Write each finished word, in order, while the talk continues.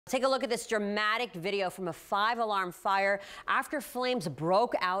Take a look at this dramatic video from a 5-alarm fire after flames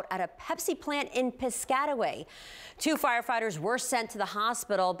broke out at a Pepsi plant in Piscataway. 2 firefighters were sent to the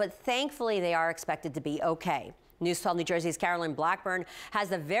hospital, but thankfully they are expected to be okay. News 12 New Jersey's Carolyn Blackburn has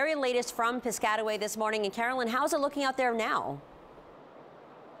the very latest from Piscataway this morning. And Carolyn, how's it looking out there now?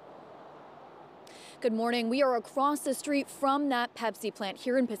 Good morning. We are across the street from that Pepsi plant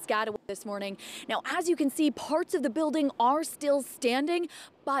here in Piscataway this morning. Now, as you can see, parts of the building are still standing,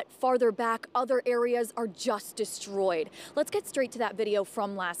 but farther back, other areas are just destroyed. Let's get straight to that video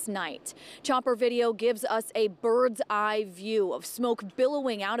from last night. Chopper video gives us a bird's eye view of smoke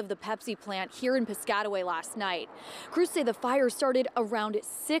billowing out of the Pepsi plant here in Piscataway last night. Crews say the fire started around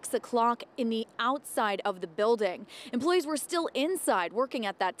 6 o'clock in the outside of the building. Employees were still inside working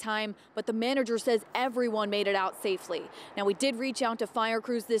at that time, but the manager says everyone made it out safely. Now, we did reach out to fire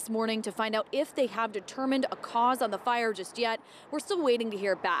crews this morning to find out if they have determined a cause on the fire just yet. We're still waiting to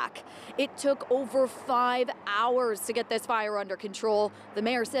hear back. It took over 5 hours to get this fire under control. The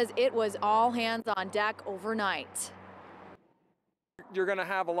mayor says it was all hands on deck overnight. You're going to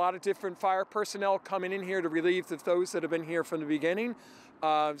have a lot of different fire personnel coming in here to relieve those that have been here from the beginning.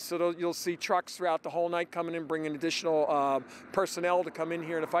 So you'll see trucks throughout the whole night coming in, bringing additional personnel to come in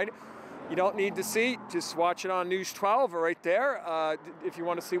here to fight it. You don't need to see, just watch it on News 12 right there. If you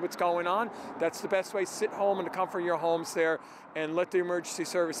want to see what's going on, that's the best way. Sit home in the comfort of your homes there and let the emergency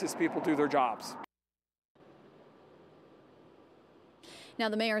services people do their jobs. Now,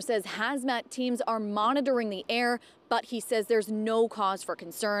 the mayor says hazmat teams are monitoring the air, but he says there's no cause for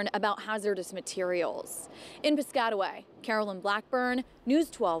concern about hazardous materials. In Piscataway, Carolyn Blackburn, News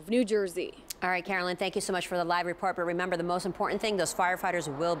 12, New Jersey. All right, Carolyn, thank you so much for the live report. But remember, the most important thing, those firefighters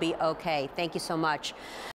will be okay. Thank you so much.